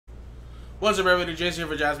What's up, everybody? Jason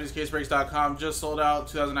here for JaspysCaseBreaks.com. Just sold out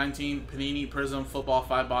 2019 Panini Prizm Football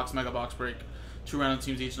 5-box Mega Box Break. 2 random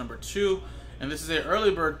teams each, number 2. And this is a early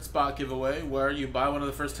bird spot giveaway where you buy one of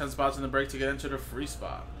the first 10 spots in the break to get entered a free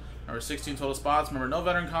spot. Number 16 total spots. Remember, no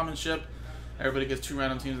veteran common ship. Everybody gets 2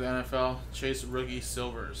 random teams in the NFL. Chase rookie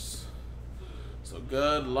silvers. So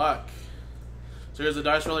good luck. So here's the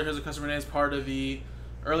dice roller. Here's the customer names, part of the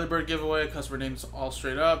early bird giveaway. Customer names all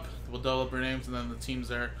straight up. We'll double up your names and then the teams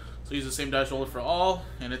there. So use the same dice roller for all,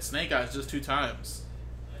 and it's Snake Eyes just 2 times.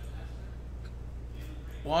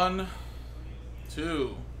 1,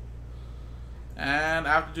 2, and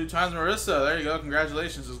after 2 times, Marissa. There you go.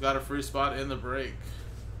 Congratulations, has got a free spot in the break.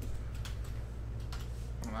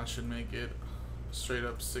 And that should make it straight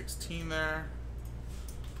up 16 there.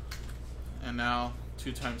 And now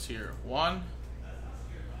 2 times here. 1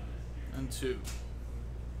 and 2.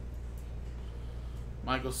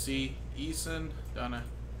 Michael C. Eason, Donna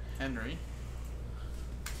Henry.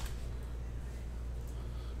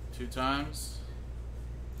 2 times.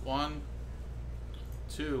 1,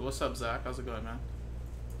 2. What's up, Zach? How's it going, man?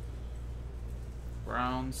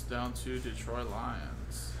 Browns down to Detroit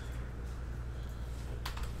Lions.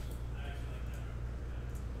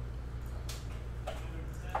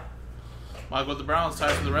 Michael with the Browns,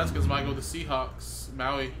 Tyson with the Redskins, Michael with the Seahawks,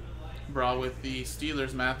 Maui Bra with the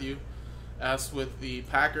Steelers, Matthew S with the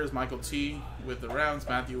Packers, Michael T with the Rams,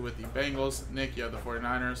 Matthew with the Bengals, Nick, you have the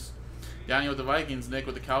 49ers, Daniel with the Vikings, Nick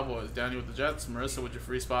with the Cowboys, Daniel with the Jets, Marissa with your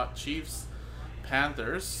free spot, Chiefs,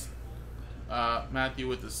 Panthers, Matthew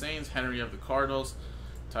with the Saints, Henry of the Cardinals,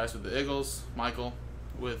 Tice with the Eagles, Michael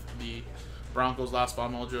with the Broncos, last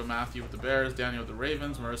spot mojo, Matthew with the Bears, Daniel with the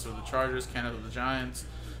Ravens, Marissa with the Chargers, Kenneth with the Giants,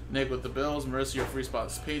 Nick with the Bills, Marissa your free spot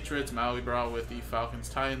is Patriots, Maui Bra with the Falcons,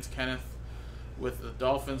 Titans, Kenneth with the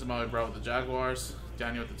Dolphins, Maui Bra with the Jaguars,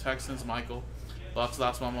 Daniel with the Texans, Michael, last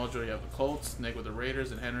spot mojo, you have the Colts, Nick with the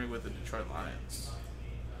Raiders, and Henry with the Detroit Lions.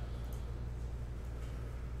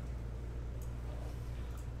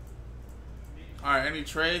 Alright, any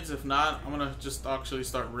trades? If not, I'm going to just actually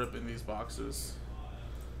start ripping these boxes.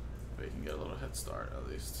 But you can get a little head start at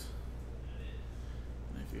least.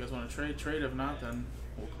 And if you guys want to trade, trade. If not, then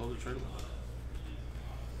we'll close the trade.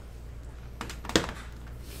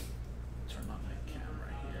 Turn on my cam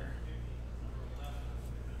right here.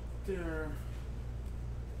 There.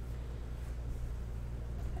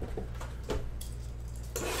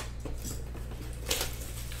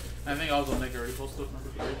 I think also Nick already posted number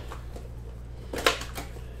 3.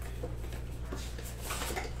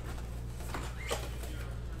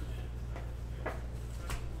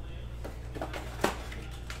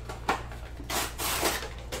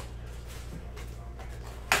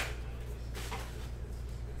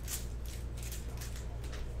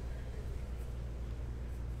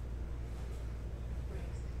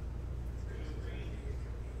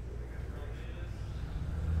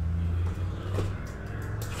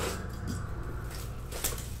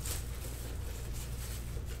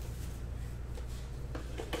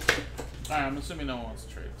 Alright, I'm assuming no one wants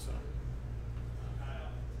to trade, so.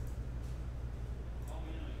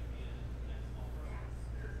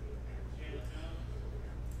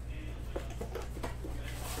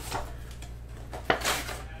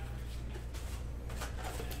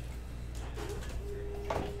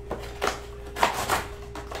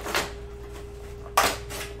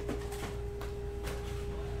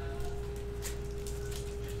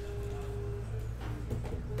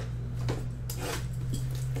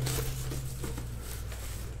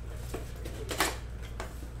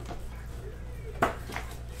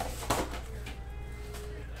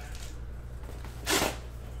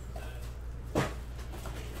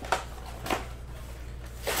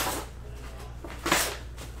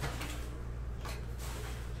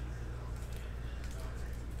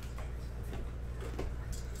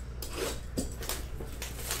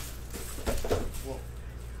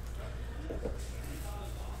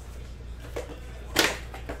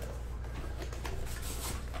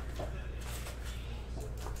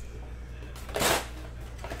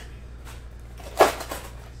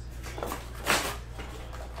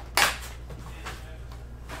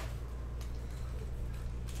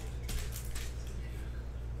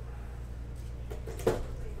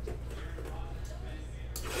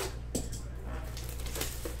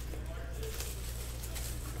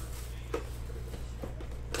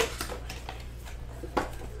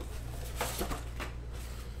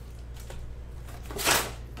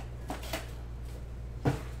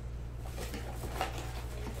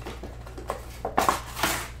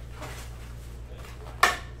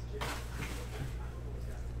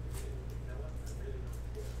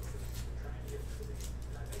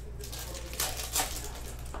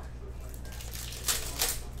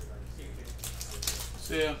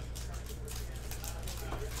 See ya.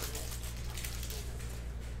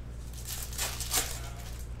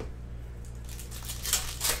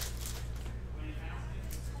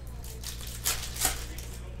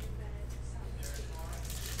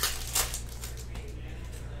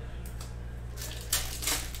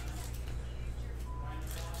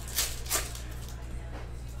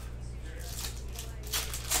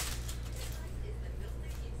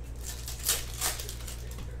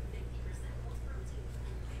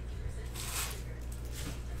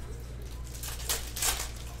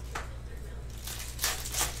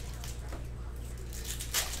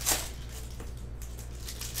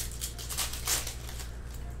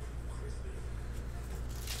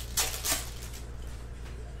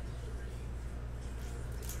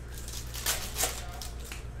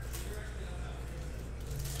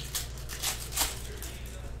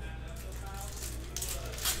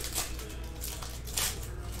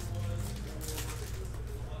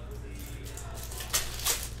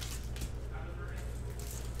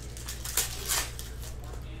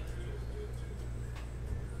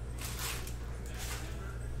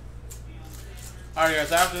 Alright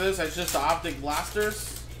guys, after this it's just the Optic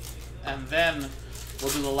Blasters, and then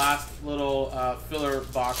we'll do the last little filler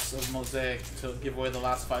box of Mosaic to give away the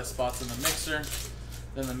last 5 spots in the mixer.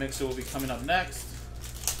 Then the mixer will be coming up next.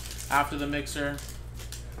 After the mixer,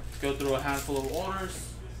 go through a handful of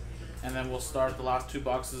orders, and then we'll start the last 2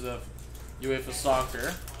 boxes of UEFA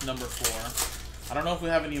Soccer, number 4. I don't know if we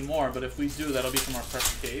have any more, but if we do, that'll become our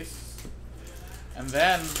first case. And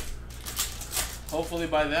then, hopefully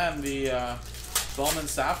by then, the Bowman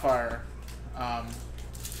Sapphire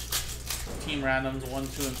team randoms 1,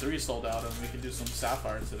 2, and 3 sold out, and we can do some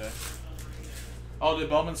Sapphire today. Oh, did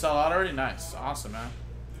Bowman sell out already? Nice. Awesome, man.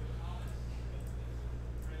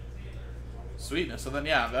 Sweetness. So then,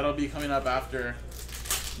 yeah, that'll be coming up after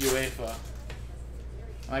UEFA.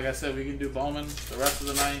 Like I said, we can do Bowman the rest of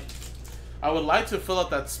the night. I would like to fill up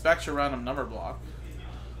that Spectra random number block.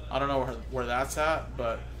 I don't know where that's at,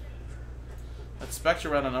 but that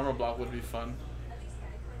Spectra random number block would be fun.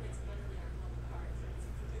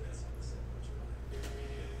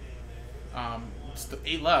 It's the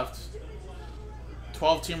 8 left.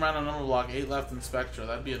 12 team random number block, 8 left in Spectra.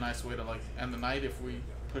 That'd be a nice way to like end the night if we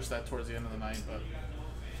push that towards the end of the night, but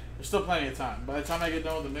there's still plenty of time. By the time I get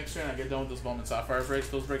done with the mixer and I get done with those Bowman Sapphire breaks,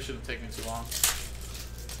 those breaks shouldn't take me too long.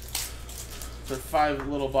 They're 5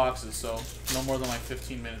 little boxes, so no more than like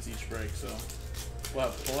 15 minutes each break, so we'll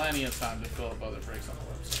have plenty of time to fill up other breaks on the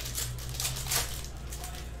website.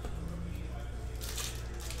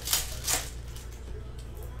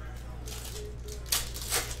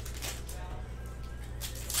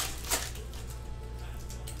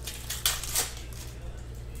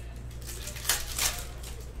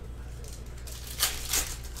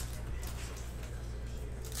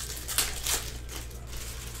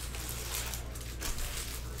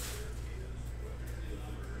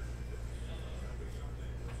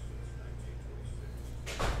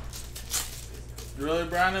 Really,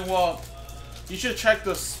 Brandon? Well, you should check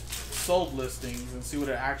the sold listings and see what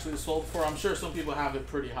it actually sold for. I'm sure some people have it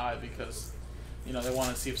pretty high because, you know, they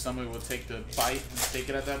want to see if somebody would take the bite and take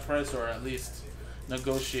it at that price, or at least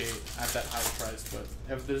negotiate at that high price. But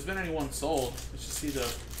if there's been anyone sold, you should see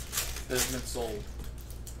that it's been sold.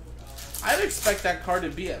 I'd expect that card to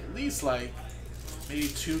be at least like maybe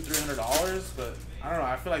 $200-300, but I don't know.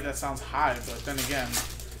 I feel like that sounds high, but then again,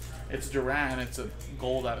 it's Duran. It's a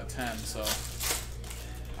gold out of 10, so.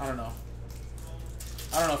 I don't know.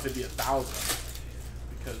 I don't know if it'd be 1,000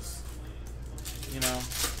 because, you know,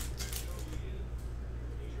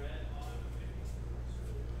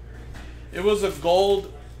 it was a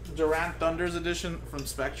gold Durant Thunders edition from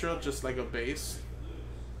Spectra, just like a base.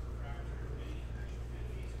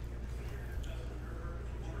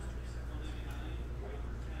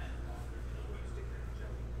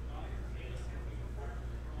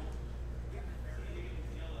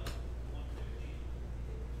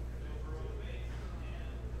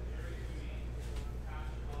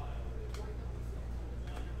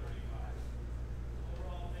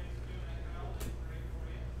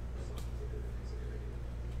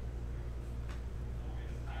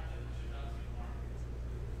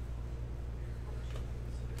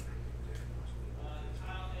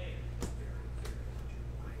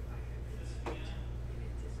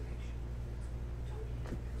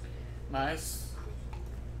 Nice.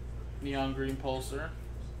 Neon green pulsar.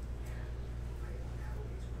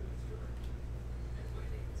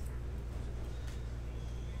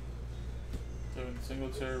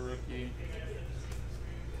 Singletary rookie.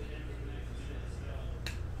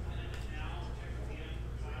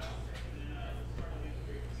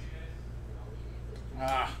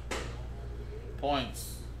 Ah,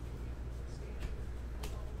 points.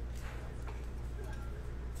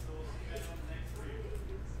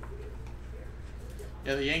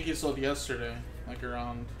 Yeah, the Yankees sold yesterday, like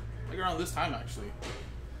around this time actually.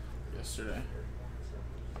 Yesterday.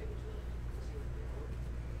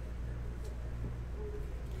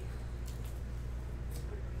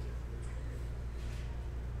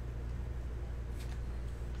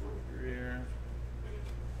 Rear.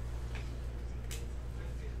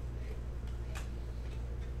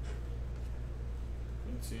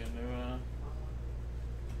 Let's see a new one.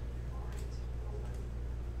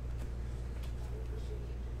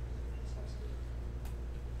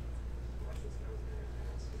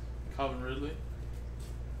 Calvin Ridley.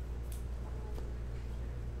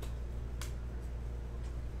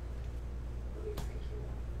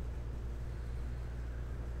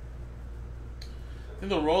 I think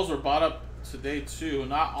the Royals were bought up today too.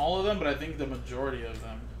 Not all of them, but I think the majority of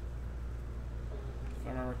them, if I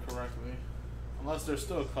remember correctly. Unless there's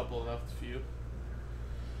still a couple left, few.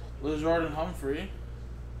 Liz Jordan Humphrey.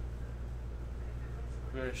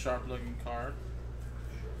 Very sharp looking card.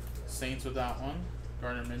 Saints with that one.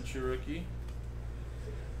 Gardner Minshew rookie.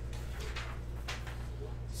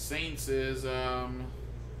 Saints is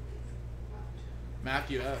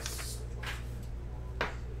Matthew S.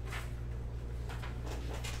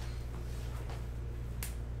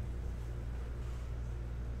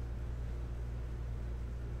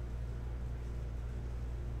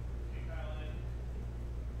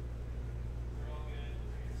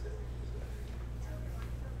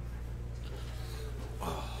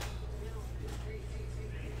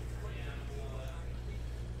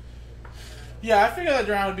 Yeah, I figured that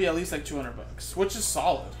round would be at least like $200, which is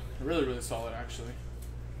solid. Really, really solid, actually.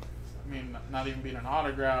 I mean, not even being an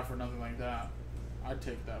autograph or nothing like that. I'd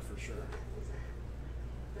take that for sure.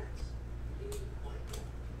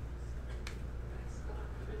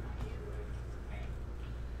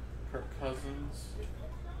 Kirk Cousins.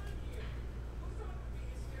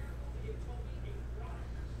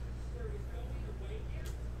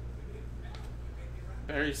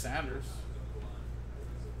 Barry Sanders.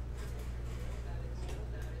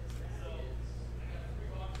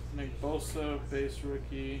 Nick Bosa, base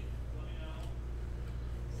rookie.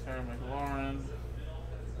 Terry McLaurin.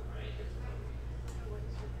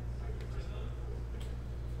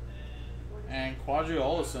 And Quadri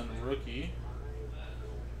Olison, rookie.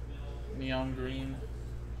 Neon green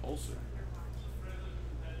holster.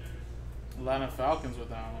 Atlanta Falcons with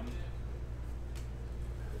that one.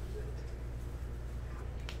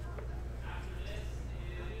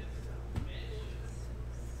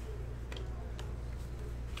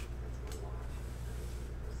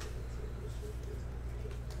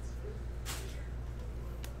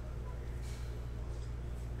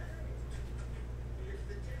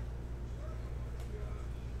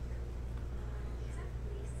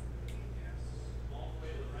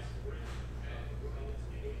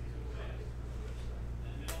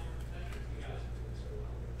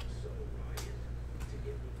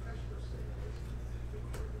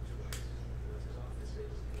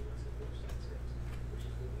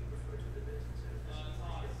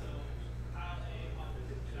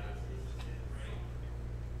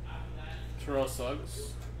 Terrell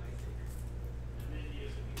Suggs.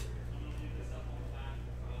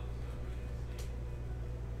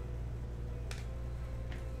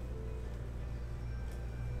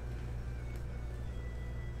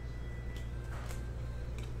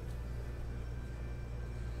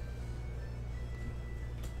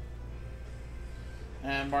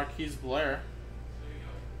 And Marquise Blair.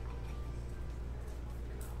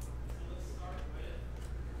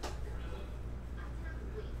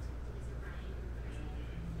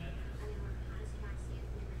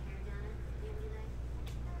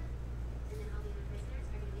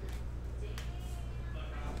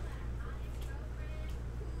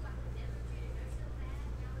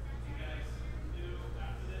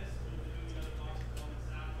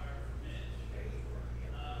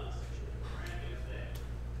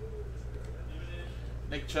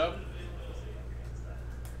 Nick Chubb.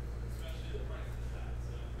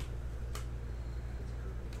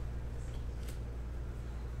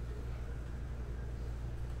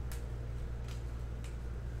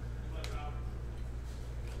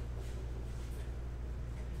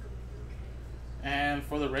 And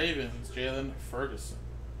for the Ravens, Jalen Ferguson.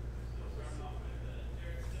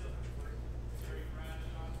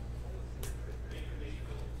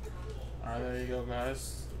 Alright, there you go,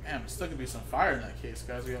 guys. Damn, still could be some fire in that case,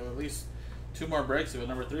 guys. We have at least 2 more breaks of it.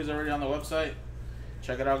 Number 3 is already on the website.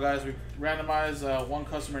 Check it out, guys. We randomize one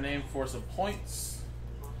customer name for some points.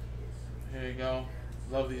 Here you go.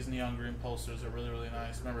 Love these neon green posters. They're really, really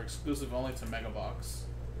nice. Remember, exclusive only to Mega Box.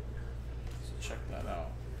 So check that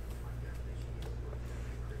out.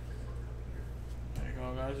 There you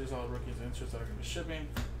go, guys. These are all the rookies and inserts that are going to be shipping.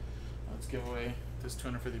 Let's give away this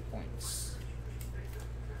 250 points.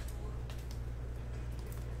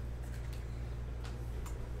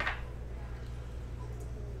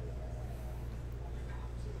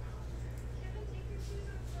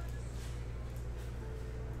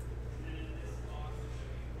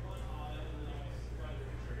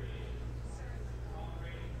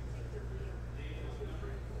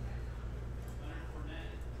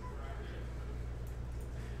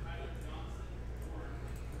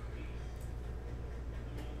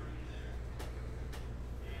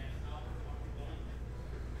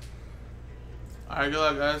 Alright, good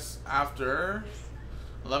luck, guys. After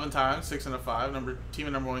 11 times, 6 and a 5,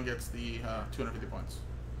 team number 1 gets the 250 points.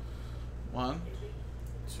 1,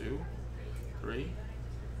 2, 3,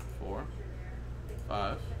 4,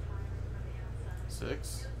 5,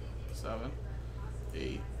 6, 7,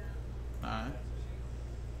 8, 9,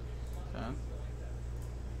 10,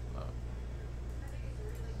 11.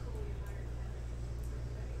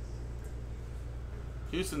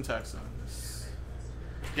 Houston Texans.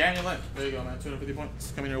 Daniel Lynn. There you go, man. 250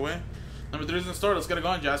 points coming your way. Number 3 is in store. Let's get it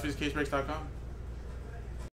going. JaspysCaseBreaks.com.